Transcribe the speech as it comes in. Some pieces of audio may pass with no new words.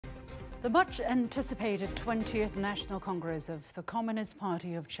The much anticipated 20th National Congress of the Communist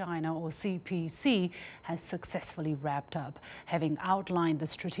Party of China, or CPC, has successfully wrapped up, having outlined the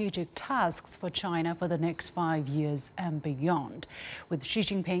strategic tasks for China for the next 5 years and beyond. With Xi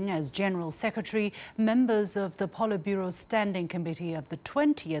Jinping as General Secretary, members of the Politburo Standing Committee of the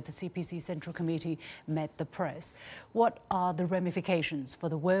 20th CPC Central Committee met the press. What are the ramifications for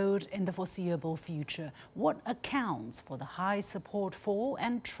the world in the foreseeable future? What accounts for the high support for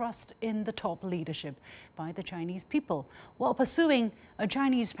and trust in the top leadership by the Chinese people? While pursuing a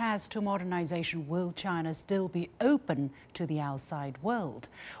Chinese path to modernization, will China still be open to the outside world?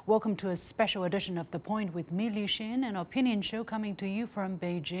 Welcome to a special edition of The Point with me, Liu Xin, an opinion show coming to you from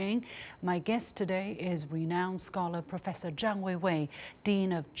Beijing. My guest today is renowned scholar Professor Zhang Weiwei,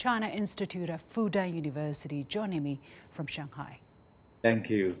 Dean of China Institute at Fudan University, joining me from Shanghai. Thank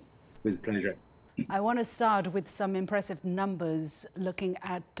you. With pleasure. I want to start with some impressive numbers looking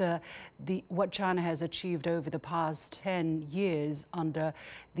at what China has achieved over the past 10 years under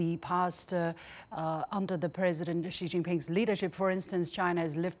the President Xi Jinping's leadership. For instance, China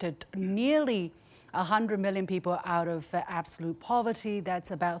has lifted nearly 100 million people out of absolute poverty.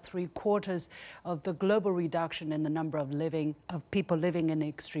 That's about 3/4 of the global reduction in the number of people living in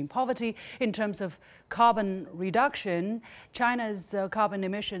extreme poverty. In terms of carbon reduction, China's carbon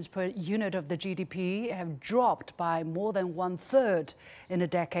emissions per unit of the GDP have dropped by more than 1/3 in a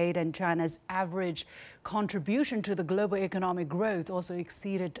decade, and China's average contribution to the global economic growth also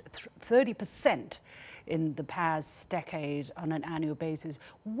exceeded 30% in the past decade on an annual basis.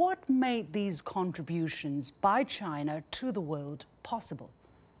 What made these contributions by China to the world possible?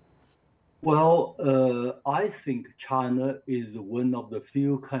 Well, I think China is one of the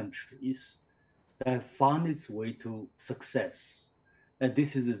few countries that found its way to success. And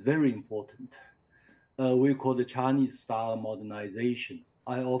this is very important. We call the Chinese style modernization.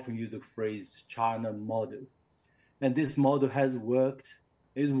 I often use the phrase China model. And this model has worked,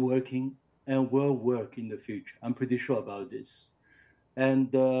 is working, and will work in the future. I'm pretty sure about this.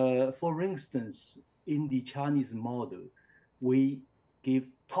 And for instance, in the Chinese model, we give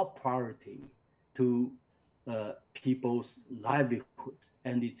top priority to people's livelihood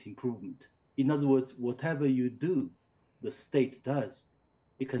and its improvement. In other words, whatever you do, the state does.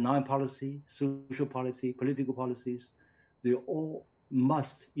 Economic policy, social policy, political policies, they all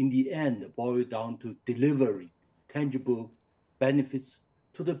must, in the end, boil down to delivering tangible benefits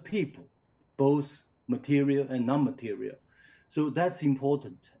to the people, both material and non-material. So that's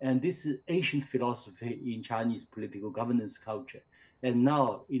important. And this is ancient philosophy in Chinese political governance culture. And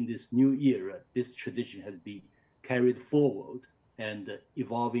now in this new era, this tradition has been carried forward and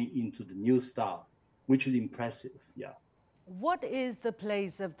evolving into the new style, which is impressive, yeah. What is the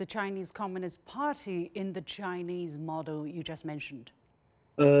place of the Chinese Communist Party in the Chinese model you just mentioned?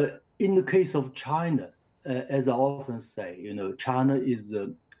 In the case of China, as I often say, China is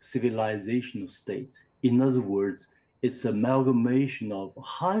a civilizational state. In other words, it's an amalgamation of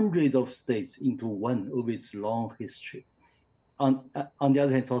hundreds of states into one over its long history. On the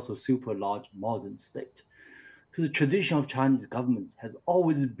other hand, it's also a super large modern state. So the tradition of Chinese governments has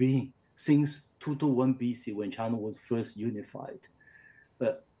always been, since 221 BC, when China was first unified,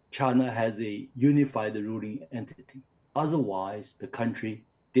 China has a unified ruling entity. Otherwise, the country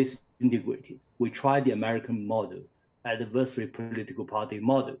disintegrated. We tried the American model, adversary political party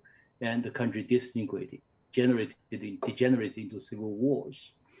model, and the country disintegrated, degenerated into civil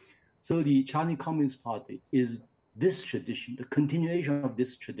wars. So the Chinese Communist Party is this tradition, the continuation of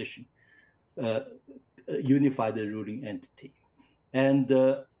this tradition, unified the ruling entity. And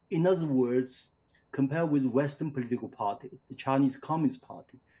in other words, compared with Western political parties, the Chinese Communist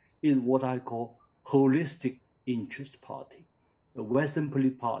Party is what I call holistic interest party. The Western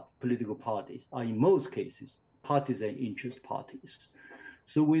political parties are in most cases partisan interest parties.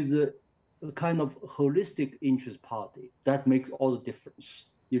 So with a kind of holistic interest party, that makes all the difference.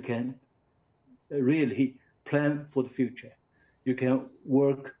 You can really plan for the future. You can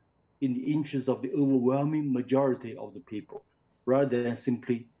work in the interest of the overwhelming majority of the people, rather than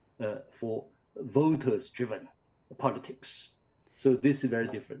simply for voters-driven politics. So this is very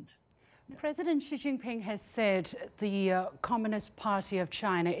different. President Xi Jinping has said the Communist Party of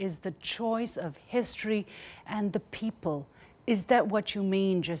China is the choice of history and the people. Is that what you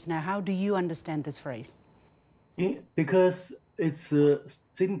mean just now? How do you understand this phrase? Because it's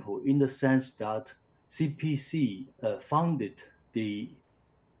simple in the sense that CPC founded the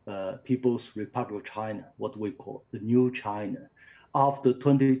People's Republic of China, what we call the New China, after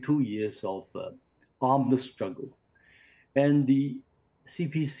 22 years of armed struggle. And the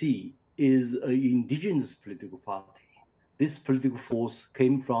CPC is an indigenous political party this political force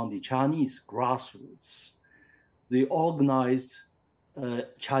came from the Chinese grassroots. They organized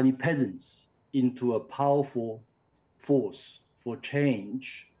Chinese peasants into a powerful force for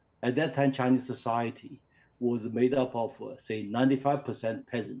change. At that time, Chinese society was made up of, say, 95%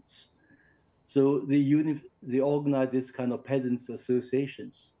 peasants. So they organized this kind of peasants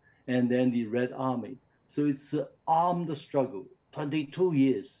associations, and then the Red Army. So it's an armed struggle, 22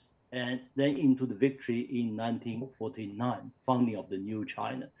 years, and then into the victory in 1949, founding of the new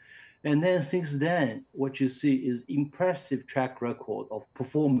China. And then since then, what you see is impressive track record of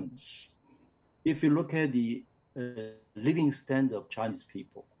performance. If you look at the living standard of Chinese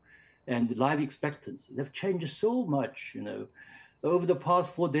people and the life expectancy, they've changed so much, over the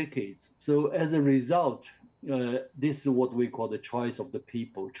past 4 decades. So as a result, this is what we call the choice of the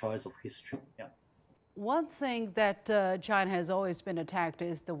people, choice of history. Yeah. One thing that China has always been attacked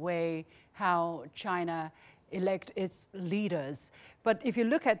is the way how China elect its leaders. But if you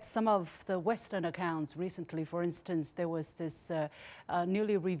look at some of the Western accounts recently, for instance, there was this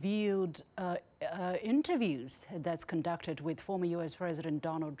newly revealed interviews that's conducted with former US President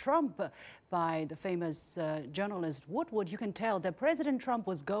Donald Trump by the famous journalist Woodward. You can tell that President Trump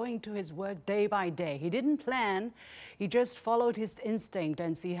was going to his work day by day. He didn't plan, he just followed his instinct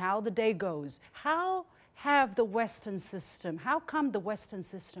and see how the day goes. How come the Western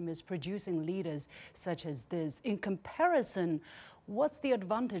system is producing leaders such as this? In comparison, what's the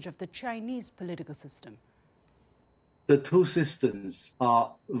advantage of the Chinese political system? The two systems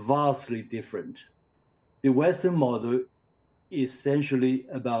are vastly different. The Western model is essentially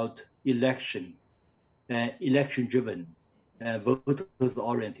about election, election-driven, and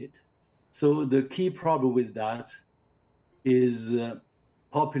voters-oriented. So the key problem with that is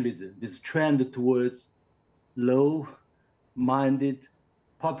populism, this trend towards low-minded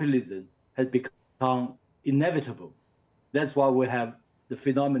populism has become inevitable. That's why we have the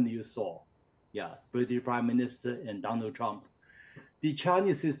phenomenon you saw. Yeah, British Prime Minister and Donald Trump. The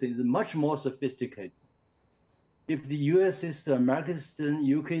Chinese system is much more sophisticated. If the US system, American system,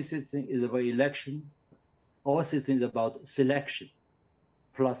 UK system is about election, our system is about selection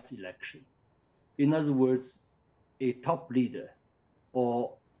plus election. In other words, a top leader,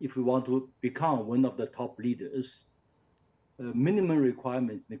 or if we want to become one of the top leaders, minimum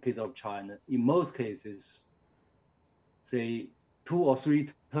requirements in the case of China, in most cases, say 2 or 3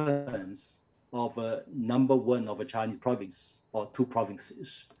 terms of number one of a Chinese province or 2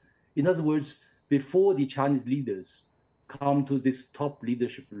 provinces. In other words, before the Chinese leaders come to this top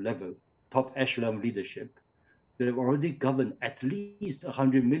leadership level, top echelon leadership, they've already governed at least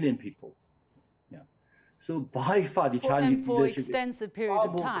 100 million people. Yeah. So by far the Chinese leadership extensive period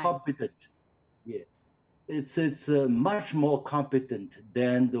of time. Competent. Yeah. It's much more competent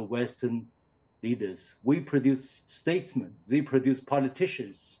than the Western leaders. We produce statesmen, they produce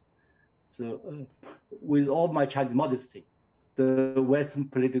politicians. So with all my Chinese modesty, the Western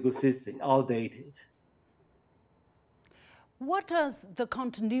political system outdated. What does the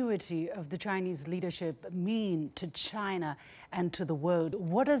continuity of the Chinese leadership mean to China and to the world?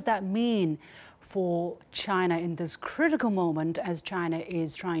 What does that mean for China in this critical moment as China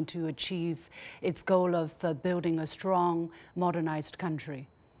is trying to achieve its goal of building a strong, modernized country?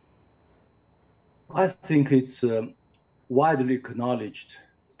 I think it's widely acknowledged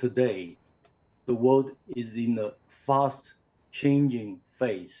today. The world is in a fast changing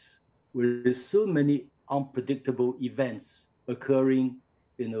phase with so many unpredictable events occurring,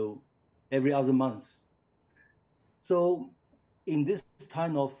 every other month. So in this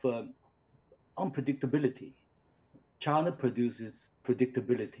kind of unpredictability, China produces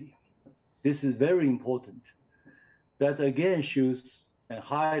predictability. This is very important. That again shows and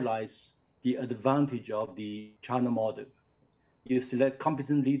highlights the advantage of the China model. You select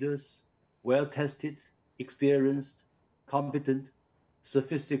competent leaders, well-tested, experienced, competent,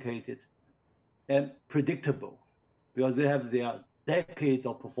 sophisticated, and predictable, because they have their decades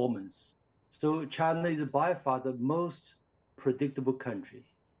of performance. So China is by far the most predictable country.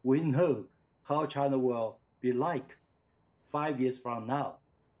 We know how China will be like 5 years from now,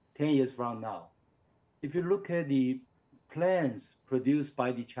 10 years from now. If you look at the plans produced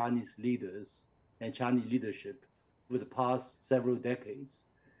by the Chinese leaders and Chinese leadership over the past several decades,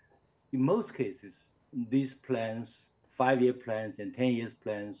 in most cases, these plans, 5-year plans and 10 years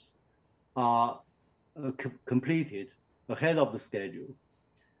plans, are completed ahead of the schedule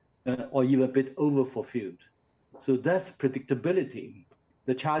or even a bit over-fulfilled. So that's predictability.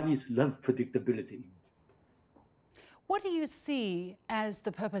 The Chinese love predictability. What do you see as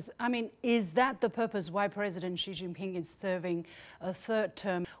the purpose? I mean, is that the purpose why President Xi Jinping is serving a third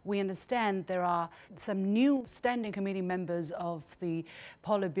term? We understand there are some new standing committee members of the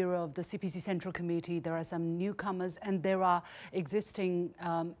Politburo of the CPC Central Committee. There are some newcomers, and there are existing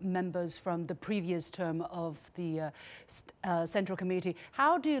members from the previous term of the Central Committee.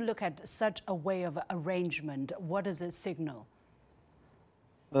 How do you look at such a way of arrangement? What does it signal?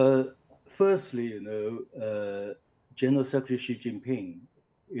 Firstly, General Secretary Xi Jinping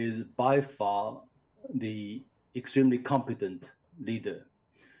is by far the extremely competent leader,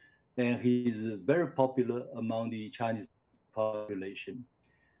 and he is very popular among the Chinese population.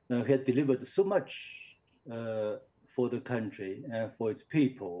 Now, he has delivered so much for the country and for its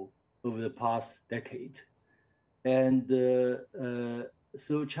people over the past decade. And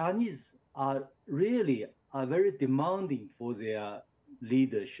so Chinese are very demanding for their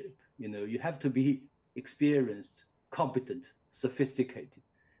leadership. You have to be experienced, competent, sophisticated,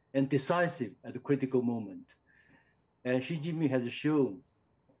 and decisive at the critical moment. And Xi Jinping has shown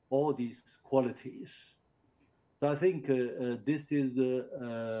all these qualities. So I think this is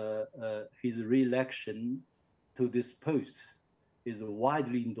his re-election to this post is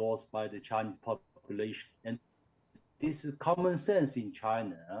widely endorsed by the Chinese population. And this is common sense in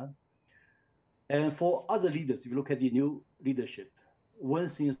China. And for other leaders, if you look at the new leadership, one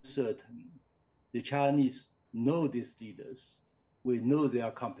thing is certain, the Chinese know these leaders. We know they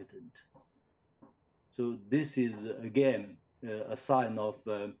are competent. So this is, again, a sign of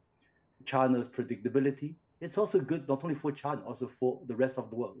China's predictability. It's also good not only for China, also for the rest of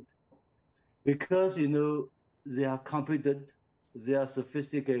the world. Because, they are competent, they are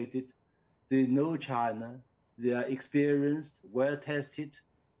sophisticated, they know China, they are experienced, well-tested,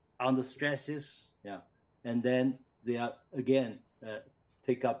 under stresses, and then they are, again,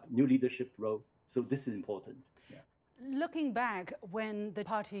 take up new leadership role. So this is important. Looking back, when the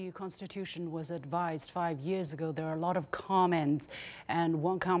party constitution was advised 5 years ago, there are a lot of comments, and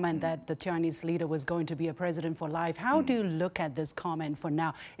one comment that the Chinese leader was going to be a president for life. How do you look at this comment for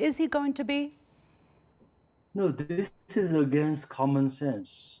now? Is he going to be? No, this is against common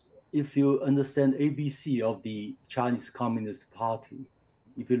sense. If you understand ABC of the Chinese Communist Party,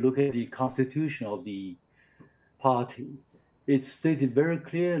 if you look at the constitution of the party, it's stated very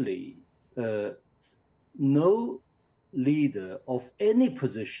clearly, no leader of any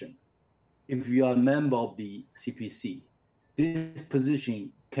position, if you are a member of the CPC, this position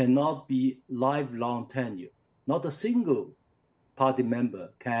cannot be lifelong tenure. Not a single party member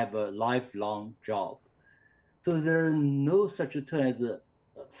can have a lifelong job. So there is no such a term as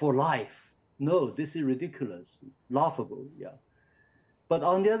for life. No, this is ridiculous, laughable, But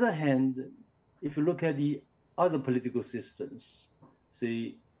on the other hand, if you look at the other political systems,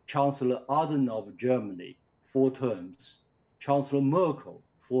 say Chancellor Adenauer of Germany, 4 terms, Chancellor Merkel,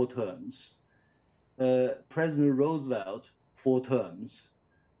 4 terms, President Roosevelt, 4 terms.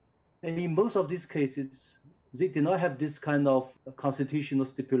 And in most of these cases, they did not have this kind of constitutional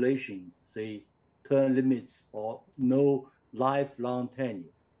stipulation, say term limits or no lifelong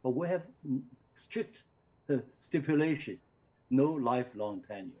tenure. But we have strict stipulation, no lifelong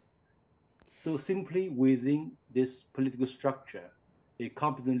tenure. So simply within this political structure, a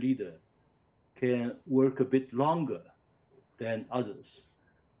competent leader can work a bit longer than others.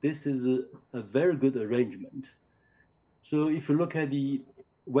 This is a very good arrangement. So if you look at the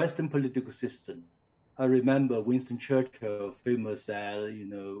Western political system, I remember Winston Churchill famous said,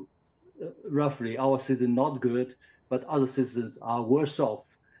 roughly our system not good, but other systems are worse off.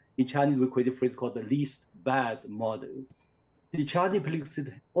 In Chinese, we create a phrase called the least bad model. The Chinese political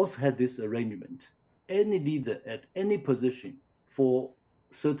system also had this arrangement. Any leader at any position for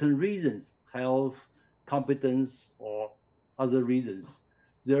certain reasons, health, competence, or other reasons,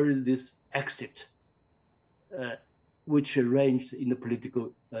 there is this exit, which arranged in the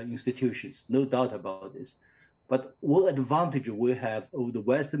political institutions, no doubt about this. But what advantage we have over the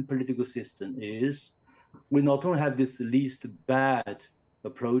Western political system is we not only have this least bad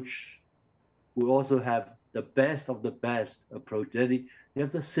approach, we also have the best of the best approach. That you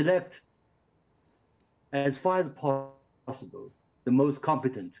have to select, as far as possible, the most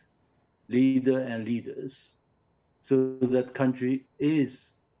competent leader and leaders, so that country is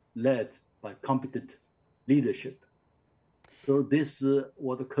led by competent leadership. So this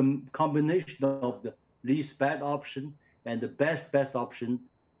was a combination of the least bad option and the best option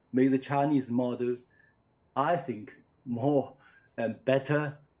made the Chinese model, I think, more and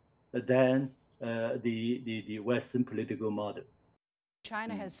better than the Western political model.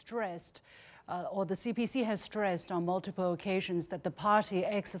 China has stressed or the CPC has stressed on multiple occasions that the party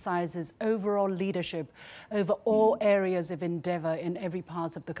exercises overall leadership over all areas of endeavor in every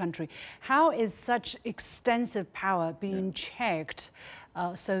part of the country. How is such extensive power being checked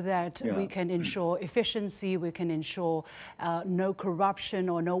so that we can ensure efficiency, we can ensure no corruption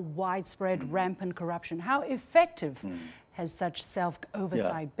or no widespread rampant corruption? How effective has such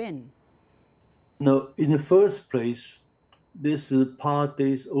self-oversight been? No, in the first place, this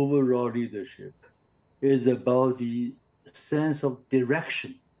party's overall leadership is about the sense of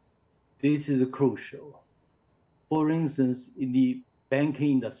direction. This is crucial. For instance, in the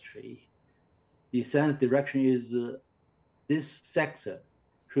banking industry, the sense of direction is this sector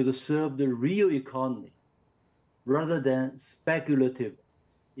should serve the real economy rather than speculative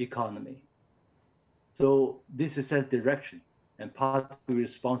economy. So this is sense of direction, and party is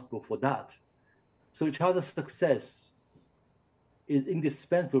responsible for that. So China's success is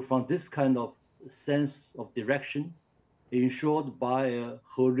indispensable from this kind of sense of direction ensured by a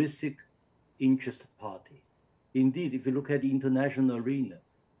holistic interest party. Indeed, if you look at the international arena,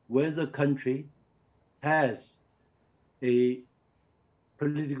 where the country has a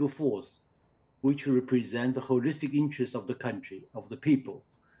political force which represents the holistic interests of the country, of the people,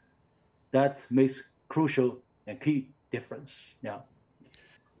 that makes crucial and key difference. Yeah.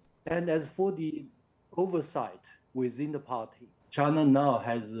 And as for the oversight within the party, China now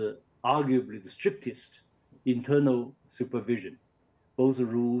has arguably the strictest internal supervision, both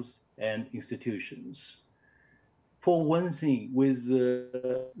rules and institutions. For one thing, with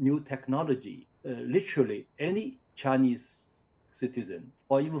new technology, literally any Chinese citizen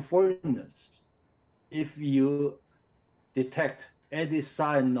or even foreigners, if you detect any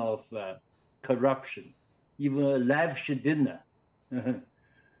sign of corruption, even a lavish dinner,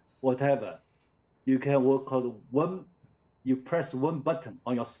 whatever, you can work on you press one button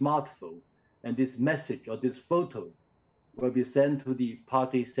on your smartphone, and this message or this photo will be sent to the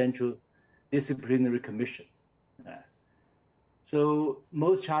party central disciplinary commission. So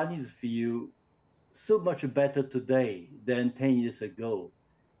most Chinese feel so much better today than 10 years ago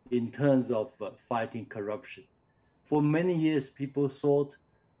in terms of fighting corruption. For many years, people thought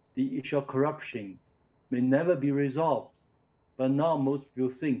the issue of corruption may never be resolved, but now most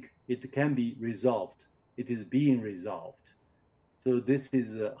people think it can be resolved. It is being resolved. So this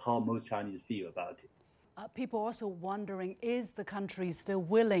is how most Chinese feel about it. People also wondering, is the country still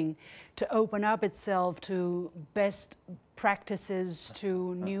willing to open up itself to best practices,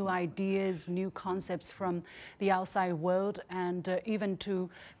 to new ideas, new concepts from the outside world, and even to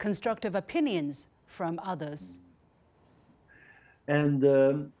constructive opinions from others? And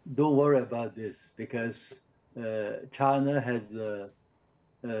don't worry about this, because China has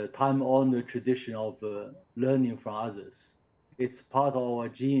a time-honored tradition of learning from others. It's part of our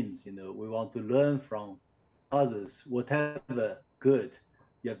genes, we want to learn from others, whatever good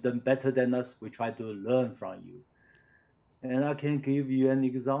you have done better than us, we try to learn from you. And I can give you an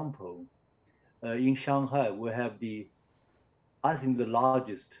example. In Shanghai, we have I think the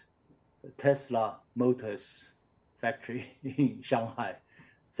largest Tesla Motors factory in Shanghai.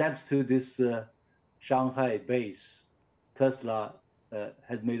 Thanks to this Shanghai base, Tesla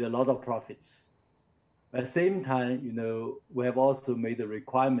has made a lot of profits. At the same time, we have also made the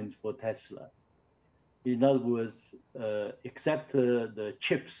requirements for Tesla. In other words, except the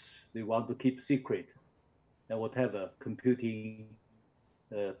chips they want to keep secret, and whatever computing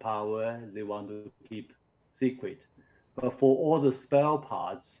power they want to keep secret. But for all the spare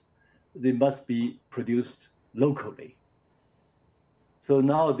parts, they must be produced locally. So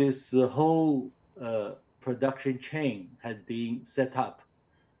now this whole production chain has been set up,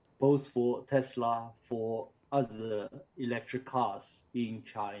 both for Tesla, for other electric cars in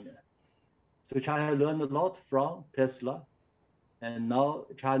China. So China learned a lot from Tesla, and now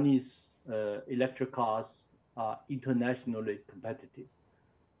Chinese electric cars are internationally competitive.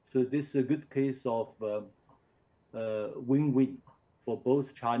 So this is a good case of win-win for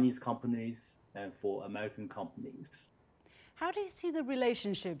both Chinese companies and for American companies. How do you see the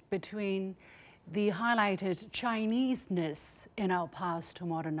relationship between the highlighted Chineseness in our path to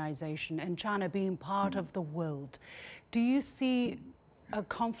modernization and China being part of the world? Do you see a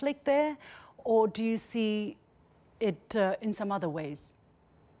conflict there, or do you see it in some other ways,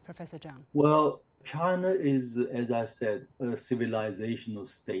 Professor Zhang? Well, China is, as I said, a civilizational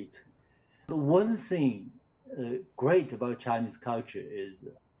state. One thing great about Chinese culture is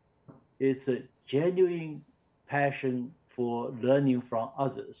it's a genuine passion for learning from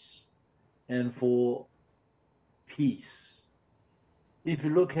others and for peace. If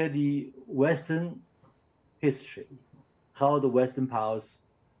you look at the Western history, how the Western powers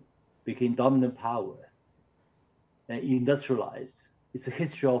became dominant power and industrialized. It's a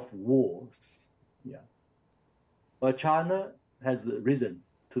history of wars. Yeah. But China has risen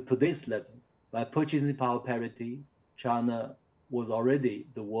to today's level. By purchasing power parity, China was already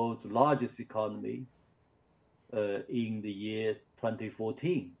the world's largest economy in the year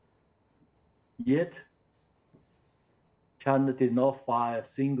 2014. Yet, China did not fire a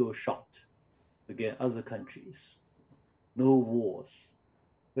single shot against other countries. No wars.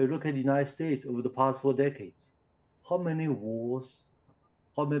 When you look at the United States over the past 4 decades, how many wars,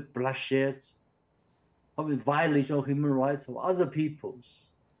 how many bloodshed, how many violations of human rights of other peoples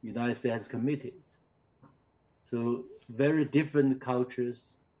the United States has committed. So very different cultures,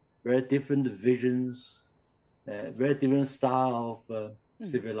 very different visions, very different style of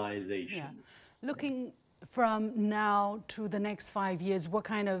civilization. Yeah. Looking from now to the next 5 years, what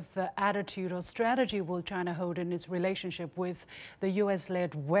kind of attitude or strategy will China hold in its relationship with the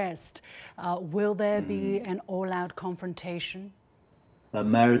US-led West? Will there be an all-out confrontation?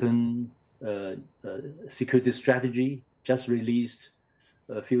 American security strategy just released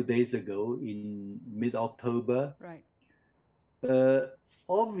a few days ago in mid-October. Right.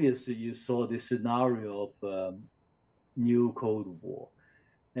 Obviously, you saw the scenario of new Cold War.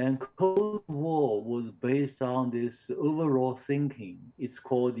 And Cold War was based on this overall thinking. It's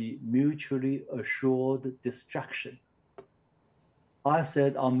called the mutually assured destruction. I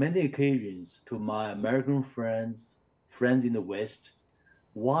said on many occasions to my American friends in the West,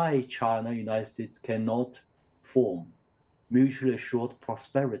 why China, United States cannot form mutually assured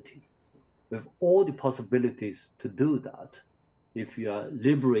prosperity with all the possibilities to do that if you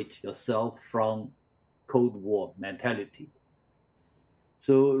liberate yourself from Cold War mentality.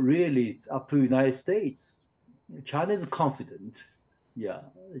 So really, it's up to the United States. China is confident. Yeah,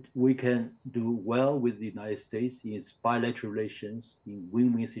 we can do well with the United States in its bilateral relations, in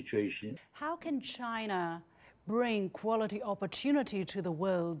win-win situation. How can China bring quality opportunity to the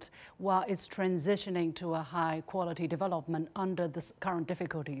world while it's transitioning to a high-quality development under the current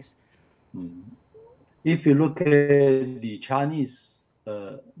difficulties? If you look at the Chinese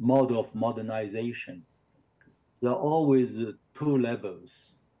model of modernization, there are always 2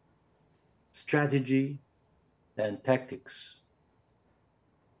 levels, strategy and tactics.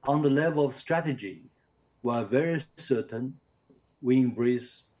 On the level of strategy, we are very certain we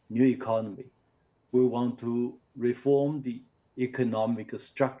embrace new economy. We want to reform the economic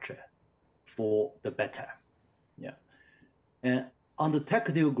structure for the better. Yeah. And on the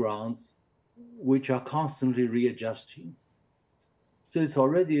tactical grounds, which are constantly readjusting. So it's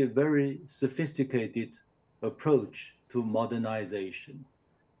already a very sophisticated approach to modernization.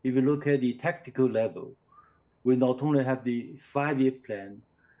 If you look at the tactical level, we not only have the 5-year plan,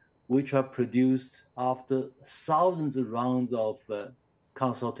 which are produced after thousands of rounds of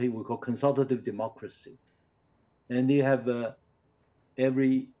we call consultative democracy. And you have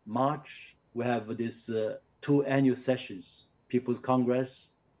every March, we have this 2 annual sessions, People's Congress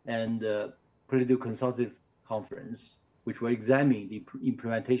and Political Consultative Conference, which will examine the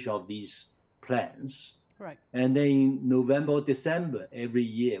implementation of these plans. Right. And then in November or December every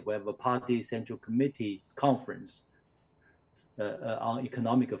year, we have a party central committee conference on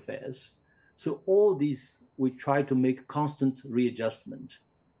economic affairs. So all these, we try to make constant readjustment.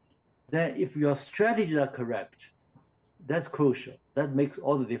 Then if your strategies are correct, that's crucial. That makes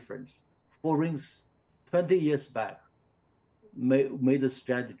all the difference. For instance, 20 years back, made a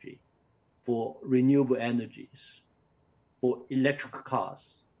strategy for renewable energies, for electric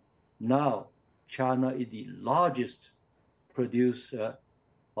cars. Now, China is the largest producer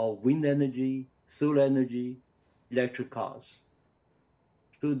of wind energy, solar energy, electric cars.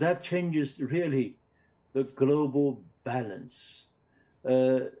 So that changes really the global balance.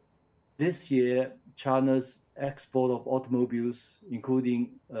 This year, China's export of automobiles,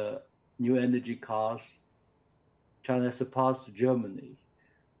 including new energy cars, China surpassed Germany.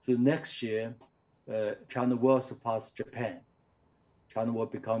 So next year, China will surpass Japan. China will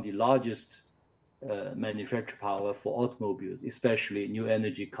become the largest manufacturer power for automobiles, especially new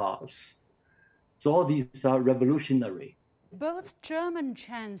energy cars. So all these are revolutionary. Both German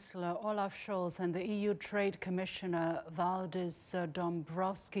Chancellor Olaf Scholz and the EU Trade Commissioner Valdis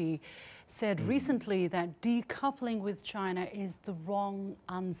Dombrovskis said recently that decoupling with China is the wrong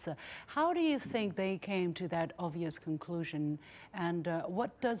answer. How do you think they came to that obvious conclusion? And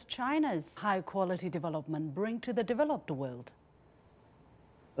what does China's high-quality development bring to the developed world?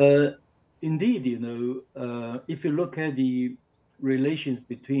 Indeed, if you look at the relations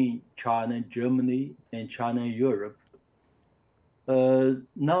between China and Germany and China and Europe,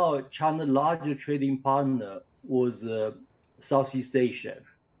 now China's largest trading partner was Southeast Asia.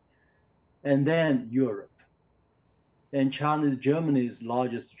 and then Europe. And China is Germany's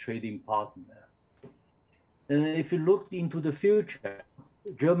largest trading partner. And if you look into the future,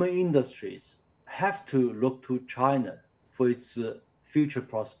 German industries have to look to China for its future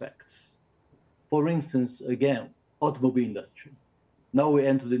prospects. For instance, again, automobile industry. Now we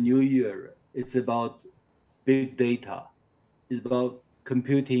enter the new year. It's about big data. It's about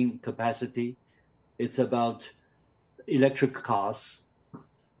computing capacity. It's about electric cars.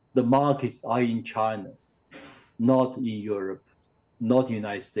 The markets are in China, not in Europe, not in the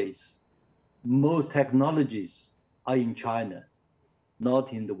United States. Most technologies are in China,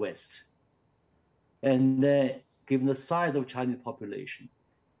 not in the West. And then, given the size of Chinese population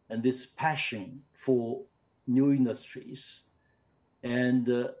and this passion for new industries, and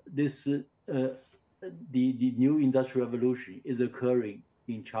the new industrial revolution is occurring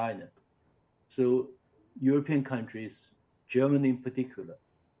in China. So European countries, Germany in particular,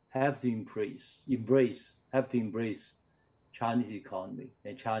 have to embrace Chinese economy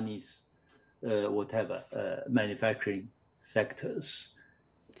and Chinese manufacturing sectors.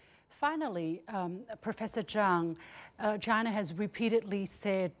 Finally, Professor Zhang, China has repeatedly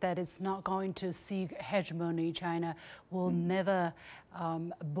said that it's not going to seek hegemony. China will never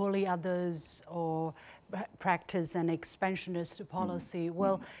bully others or practice an expansionist policy.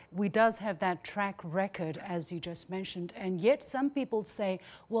 Well, we does have that track record, as you just mentioned, and yet some people say,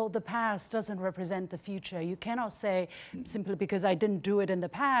 well, the past doesn't represent the future. You cannot say simply because I didn't do it in the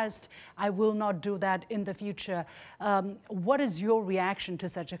past, I will not do that in the future. What is your reaction to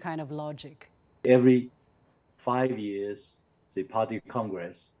such a kind of logic? Every 5 years, the party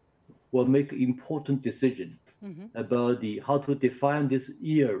congress will make important decision about how to define this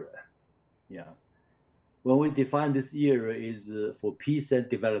era. Yeah. When we define this era is for peace and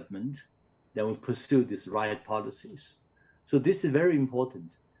development, then we pursue these right policies. So this is very important.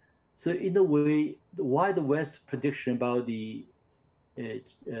 So in a way, why the West prediction about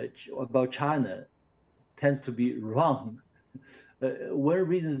about China tends to be wrong. One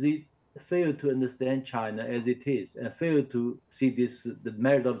reason is they fail to understand China as it is and fail to see the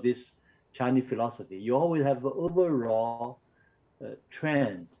merit of this Chinese philosophy. You always have an overall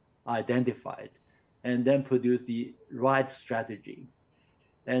trend identified, and then produce the right strategy.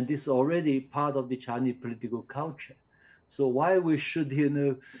 And this is already part of the Chinese political culture. So why we should,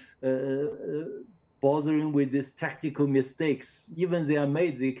 bothering with these tactical mistakes, even they are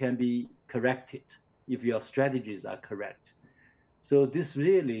made, they can be corrected if your strategies are correct. So this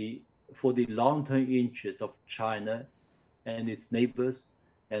really, for the long-term interest of China and its neighbors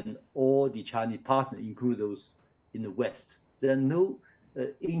and all the Chinese partners, include those in the West, there are no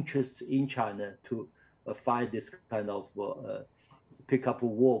interest in China to fight this kind of pick up a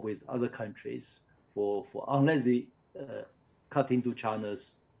war with other countries unless they cut into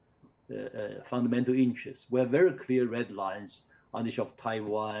China's fundamental interests. We have very clear red lines on the issue of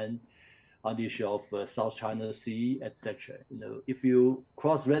Taiwan, on the issue of South China Sea, etc. If you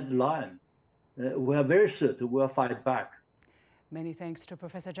cross red line, we are very certain we'll fight back. Many thanks to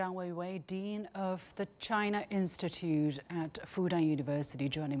Professor Zhang Weiwei, Dean of the China Institute at Fudan University,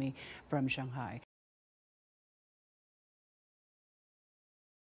 joining me from Shanghai.